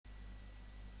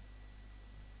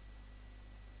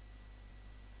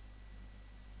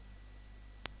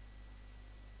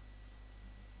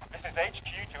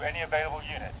HQ to any available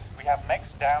units. We have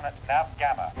mechs down at Nav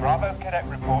Gamma. Bravo Cadet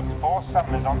reports 4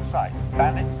 summoners on site.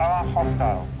 Bandits are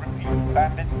hostile. Repeat,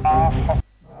 bandits are hostile.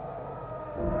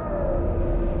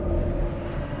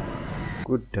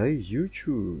 Good day,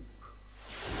 YouTube.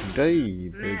 Today,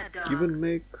 the given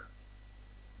mech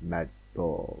Mad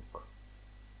Dog.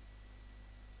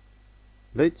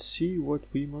 Let's see what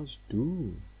we must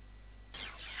do.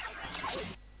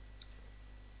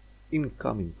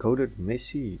 Incoming coded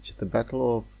message. The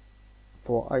battle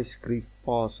for Ice Grief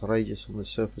Pass rages on the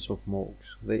surface of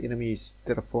Morges. The enemy is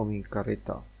terraforming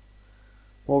Karetah,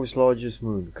 Morges' largest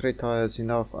moon. Karetah has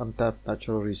enough untapped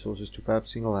natural resources to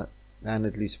perhaps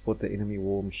single-handedly support the enemy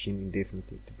war machine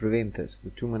indefinitely. To prevent this,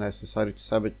 the two men has decided to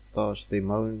sabotage their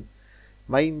main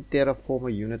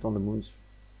terraformer unit on the moon's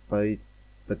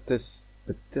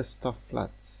Batista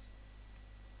Flats.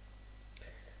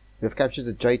 We have captured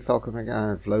the Jade Falcon and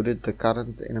have loaded the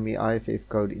current enemy IFF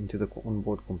code into the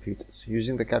onboard computers.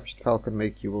 Using the captured Falcon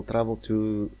mech, you will travel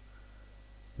to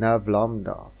Nav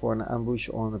Lambda for an ambush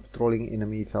on a patrolling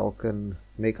enemy Falcon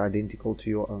mech identical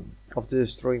to your own. After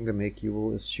destroying the mech, you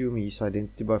will assume his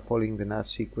identity by following the nav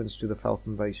sequence to the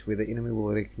Falcon base, where the enemy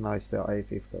will recognize the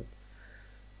IFF code.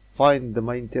 Find the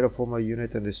main terraformer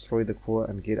unit and destroy the core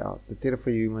and get out. The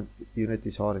terraformer unit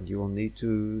is hardened. You will need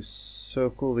to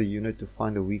circle the unit to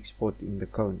find a weak spot in the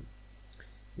cone.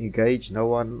 Engage no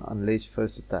one unless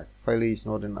first attack. Failure is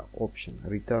not an option.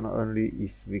 Return only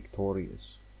if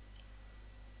victorious.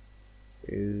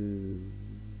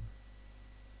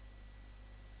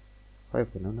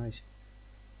 Open, oh nice.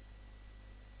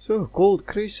 So, Cold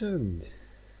Crescent.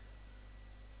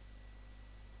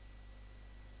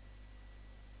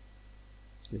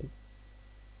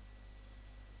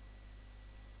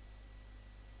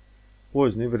 War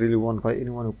is never really won by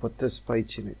anyone who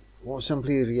participates in it. War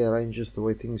simply rearranges the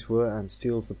way things were and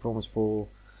steals the promise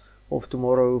of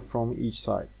tomorrow from each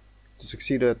side. To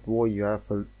succeed at war, you have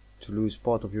to lose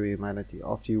part of your humanity.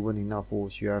 After you win enough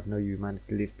wars, you have no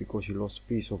humanity left because you lost a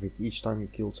piece of it each time you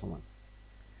killed someone.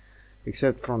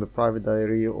 Except from the private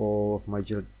diary of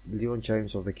Major Leon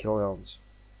James of the Killhounds.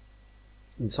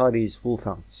 Inside his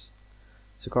wolfhounds,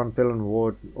 Second Pelin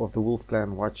Ward of the Wolf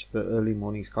Clan watched the early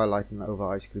morning sky lighten over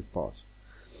Ice Cliff Pass.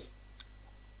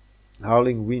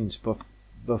 Howling winds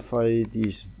buffeted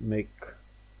his mech,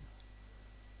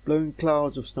 blowing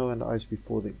clouds of snow and ice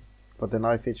before them. But the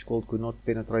knife-edged cold could not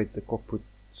penetrate the cockpit.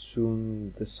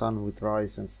 Soon the sun would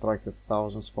rise and strike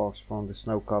 1,000 sparks from the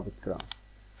snow-covered ground.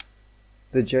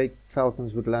 The Jade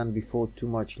Falcons would land before too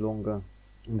much longer.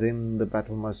 Then the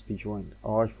battle must be joined. A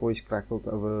harsh voice crackled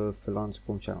over Phelan's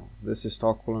com channel. This is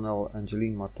Star Colonel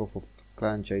Angeline Matov of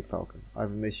Clan Jade Falcon. I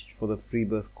have a message for the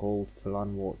Freebirth called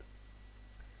Phelan Ward.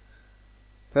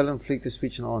 Phelan flicked a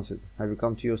switch and answered. Have you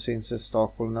come to your senses, Star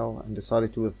Colonel, and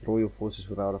decided to withdraw your forces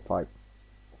without a fight?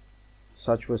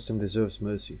 Such wisdom deserves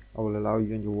mercy. I will allow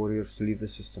you and your warriors to leave the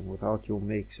system, without your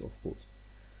mechs, of course.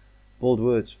 Bold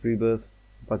words, Freebirth,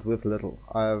 but with little.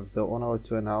 I have the honor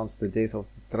to announce the death of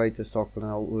the traitor Star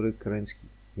Colonel Ulrich Kerensky.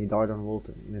 He died on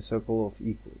Wilton, in a circle of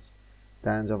equals.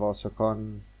 The hands of our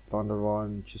Sakan, Van der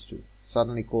Waan, Chistu.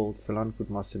 Suddenly called, Phelan could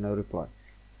muster no reply.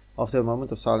 After a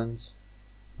moment of silence,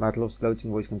 Matlov's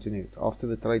gloating voice continued. After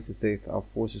the traitor's death, our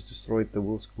forces destroyed the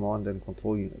Wolf's command and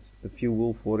control units. The few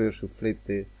Wolf warriors who fled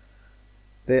there,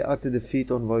 their utter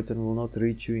defeat on Wotan will not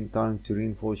reach you in time to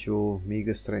reinforce your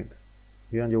meager strength.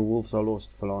 You and your wolves are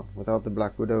lost, Phelan. Without the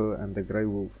Black Widow and the Grey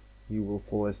Wolf, you will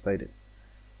fall as they did.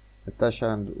 Natasha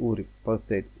and Ulrich, both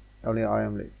dead. Only I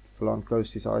am left. Phelan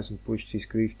closed his eyes and pushed his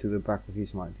grief to the back of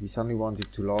his mind. He suddenly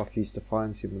wanted to laugh his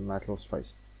defiance in the Matlov's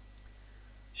face.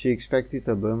 She expected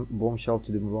a bombshell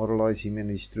to demoralize him and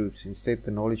his troops. Instead,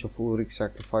 the knowledge of Ulrich's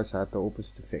sacrifice had the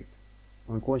opposite effect.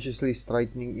 Unconsciously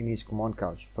straightening in his command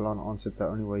couch, Phelan answered the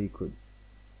only way he could.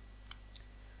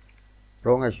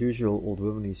 Wrong as usual, old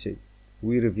woman, he said.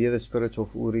 We revere the spirits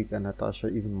of Ulrich and Natasha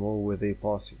even more with their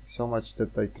passing, so much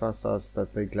that they trust us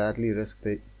that they gladly risked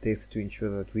their death to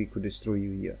ensure that we could destroy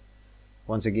you here.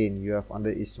 Once again, you have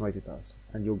underestimated us,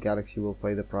 and your galaxy will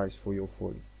pay the price for your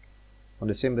folly. On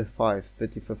December 5,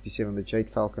 3057, the Jade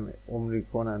Falcon,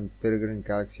 Omnicron and Peregrine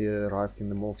Galaxy arrived in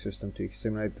the Morgue system to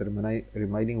exterminate the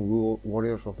remaining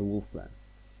warriors of the Wolf Clan.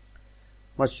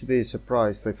 Much to their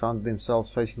surprise, they found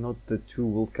themselves facing not the two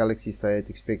Wolf Galaxies they had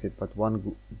expected, but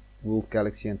one Wolf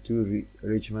Galaxy and two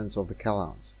regiments of the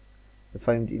Killhounds, the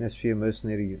famed Innosphere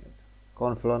mercenary unit.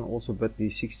 Khan Phelan also bid the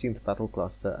 16th battle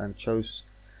cluster and chose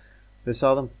the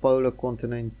southern polar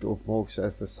continent of Morges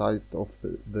as the site of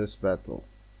this battle.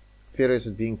 Furious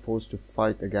at being forced to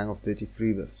fight a gang of dirty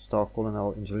freebirths, Star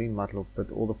Colonel Angeline Matlov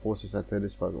bid all the forces at her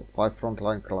disposal, 5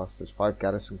 frontline clusters, 5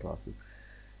 garrison clusters,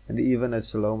 and even a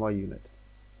Saloma unit.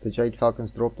 The Jade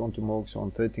Falcons dropped onto Morges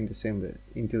on 13 December,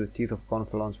 into the teeth of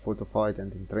Confalon's fortified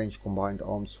and entrenched combined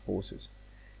arms forces.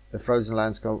 The frozen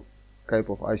landscape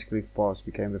of Ice Cliff Pass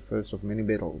became the first of many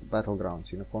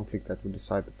battlegrounds in a conflict that would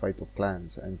decide the fate of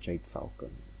clans and Jade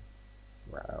Falcon.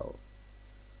 Wow.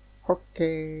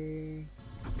 Okay.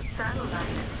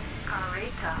 Satellite,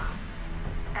 Karetah.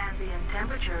 Ambient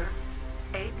temperature,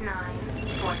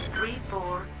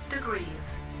 89.34 degrees.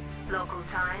 Local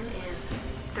time is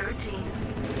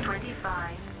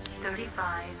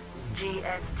 13:25:35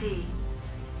 GST.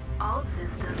 All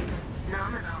systems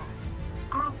nominal.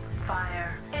 Group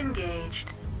fire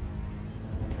engaged.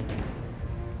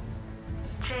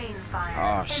 Chain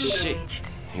fire engaged. Shit.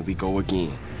 Here we go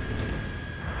again.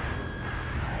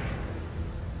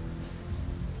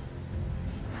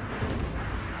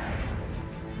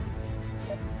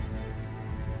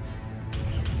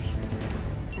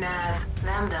 Nav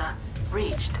Lambda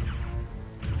reached.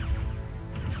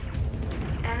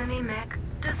 Enemy mech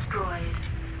destroyed.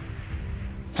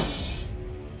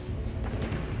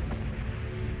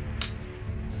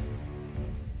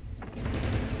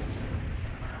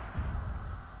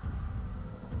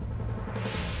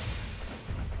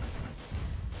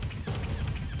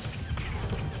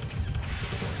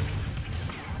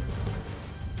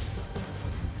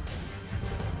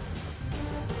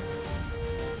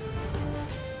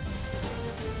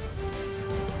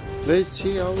 Let's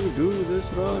see how we do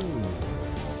this run.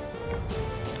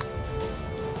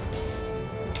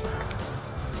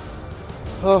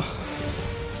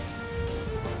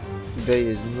 Today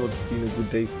has not been a good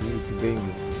day for me to game.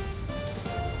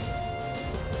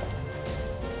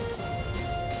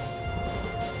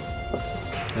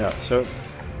 Yeah, so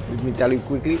let me tell you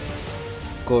quickly,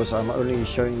 because I'm only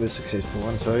showing the successful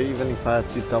one, so even if I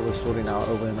have to tell the story now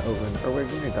over and over and over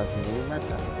again, it doesn't really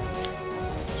matter.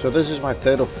 So this is my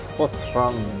third or fourth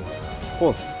run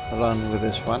with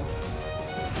this one.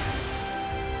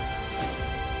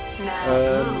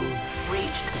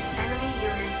 Reached. Enemy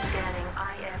unit scanning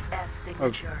IFS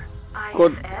signature.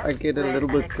 I get a little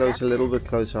bit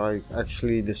closer. I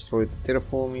actually destroyed the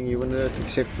terraforming unit,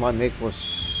 except my mech was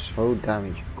so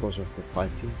damaged because of the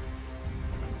fighting.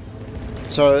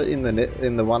 So in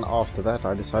the one after that,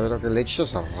 I decided, okay, let's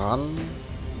just run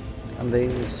and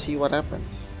then see what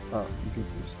happens. Oh, big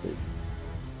mistake.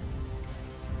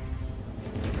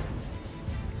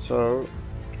 So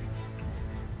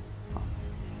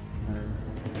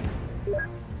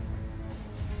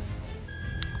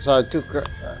I took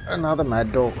another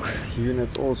Mad Dog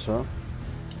unit also,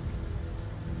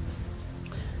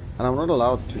 and I'm not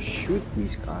allowed to shoot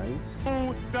these guys.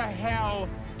 Who the hell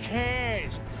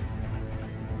cares?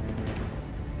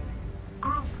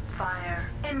 Group fire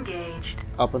engaged.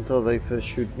 Up until they first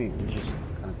shoot me, which is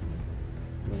kind of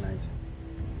nice.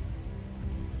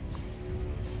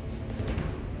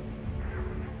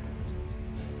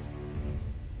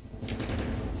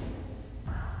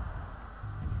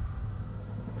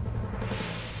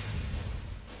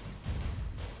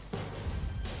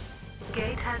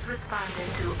 Gate has responded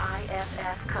to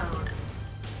IFS code.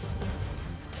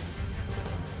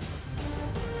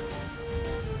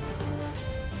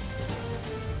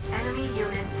 Enemy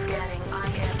unit scanning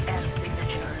IFS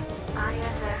signature.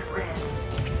 IFS red.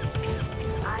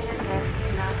 IFS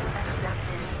not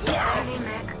accepted. Enemy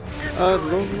mech destroyed.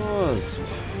 Long lost.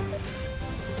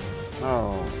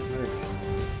 Oh, next.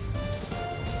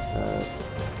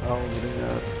 I'll bring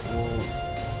out more.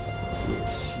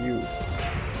 Yes, you.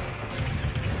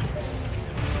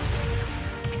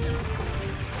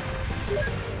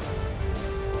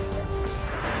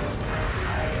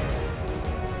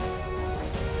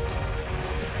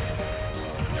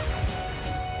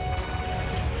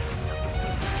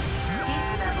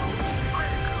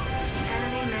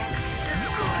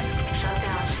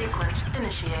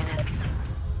 Initiated.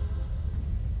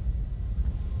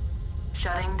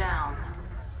 Shutting down.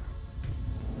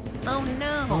 Oh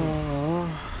no! Oh.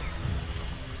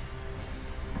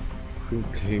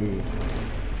 Okay.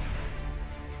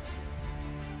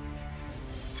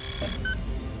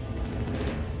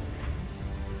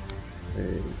 Where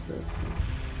is that?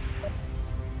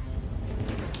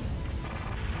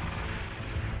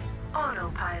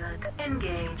 Autopilot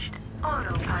engaged.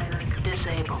 Autopilot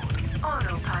disabled.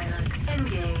 Autopilot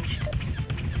engaged.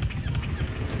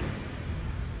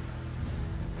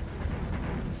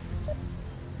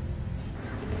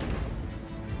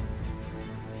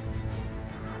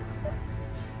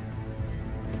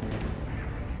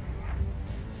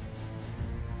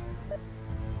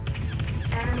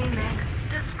 Enemy mech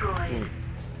destroyed.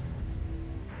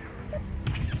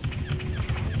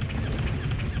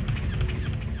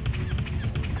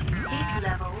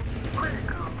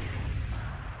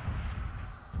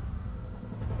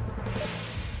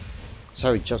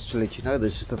 So just to let you know,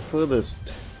 this is the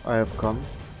furthest I have come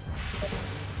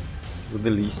with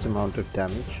the least amount of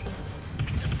damage.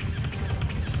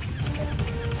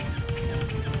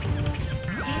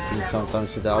 I think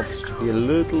sometimes it helps to be a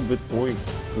little bit more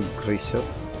aggressive.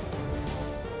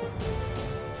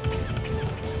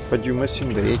 But you're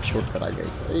missing the headshot that I gave.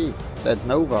 Hey, that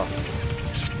Nova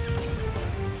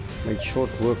made short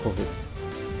work of it.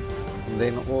 And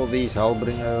then all these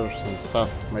Hellbringers and stuff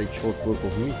made short work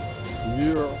of me.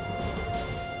 Yeah.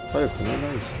 Oh,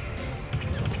 nice.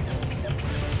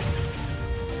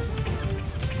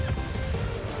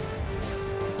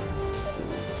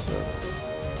 So.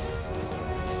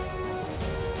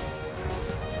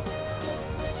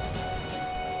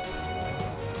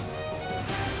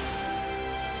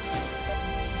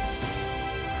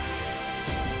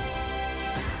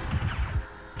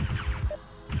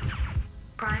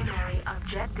 Primary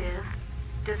objective: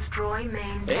 destroy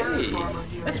main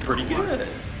Terraforming Unit. That's pretty good.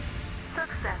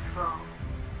 Successful.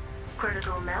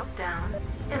 Critical meltdown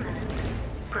imminent.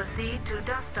 Proceed to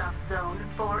dust-off zone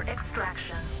for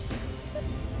extraction.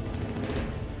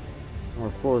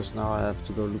 Of course, now I have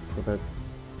to go look for that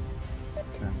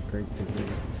damn great thing.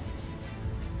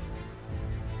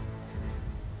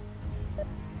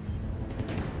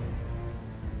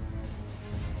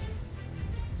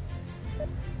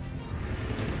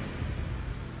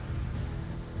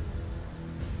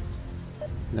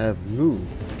 No.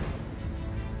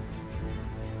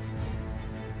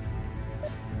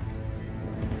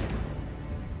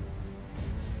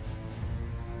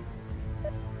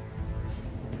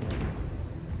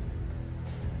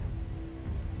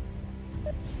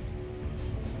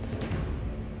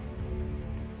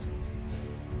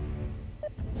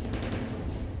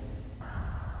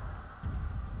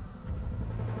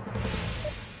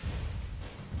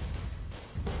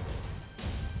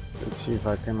 Let's see if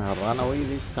I can run away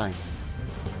this time.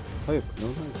 Oh, no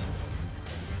nice.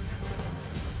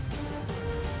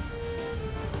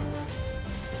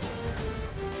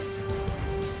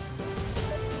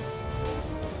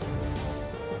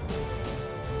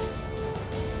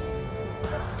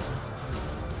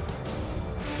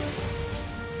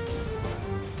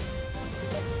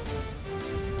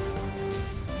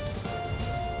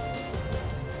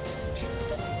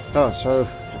 Oh, so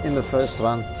in the first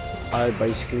run I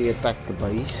basically attacked the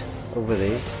base over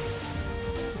there,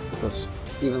 because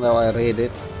even though I read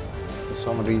it, for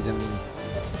some reason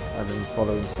I didn't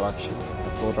follow instructions. I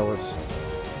thought I was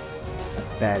a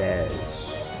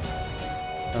badass,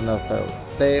 and I failed.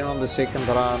 Then on the second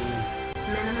run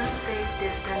Minimum safe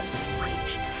distance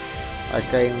reached.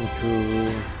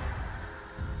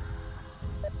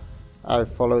 I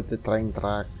followed the train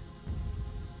track,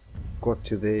 got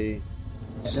to there.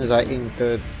 As soon as I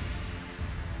entered,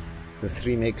 the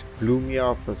 3 mechs blew me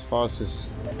up as fast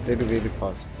as very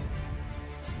fast.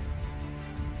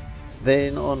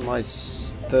 Then on my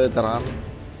third run,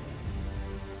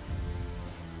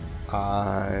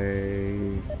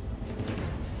 I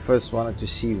first wanted to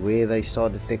see where they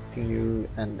start detecting you,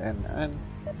 and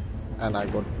I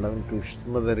got blown to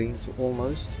smithereens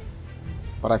almost.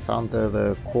 But I found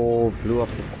the core, blew up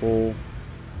the core,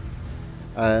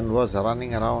 and was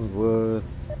running around with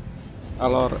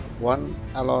one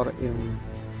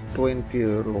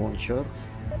LRM-20 launcher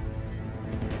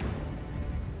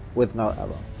with no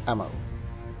ammo.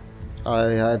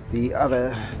 I had the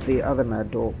other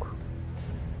Mad Dog. I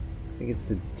think it's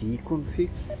the deconfig.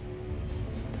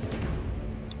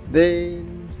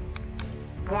 Then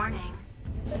Warning.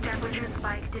 Temperature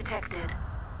spike detected.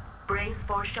 Brace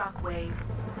for shockwave.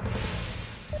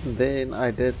 Then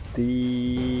I did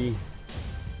the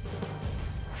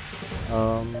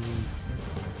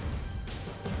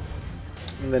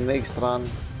in the next run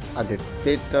I did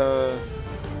better,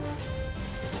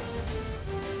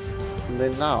 and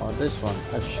then now this one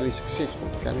actually successful.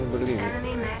 Can you believe it?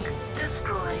 Enemy mech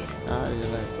destroyed.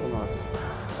 Almost.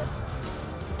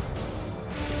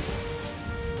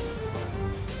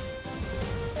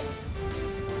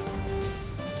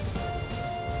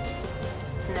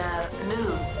 Nav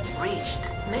new reached.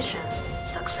 Mission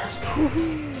successful.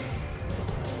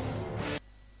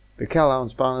 The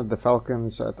Calhounds pounded the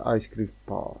Falcons at Ice Cliff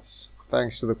Pass.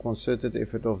 Thanks to the concerted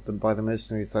effort by the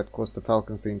mercenaries that cost the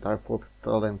Falcons the entire 4th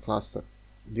Talon cluster.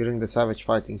 During the savage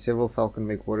fighting, several Falcon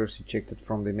MechWarriors ejected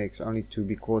from their mechs, only to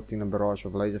be caught in a barrage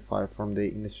of laser fire from the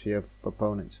inner sphere of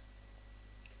opponents.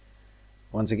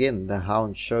 Once again, the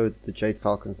Hound showed the Jade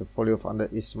Falcons the folly of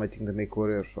underestimating the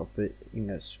MechWarriors of the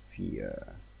inner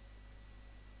sphere.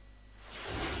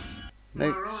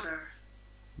 Next,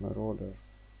 Marauder.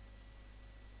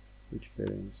 Which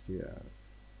variants do you have?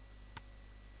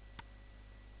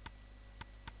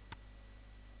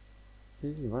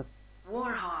 Hey, what?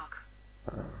 Warhawk.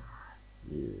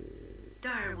 Yeah.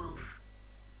 Direwolf.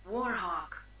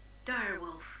 Warhawk.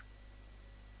 Direwolf.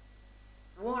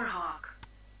 Warhawk.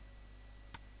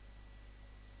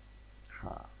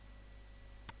 Ha.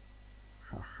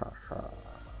 Ha ha ha.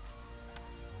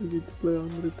 We need to play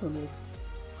on the tunnel.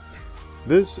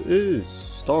 This is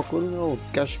Star calling out,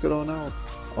 Cash on out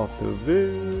after a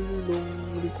very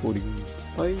long recording.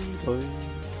 Bye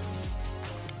bye.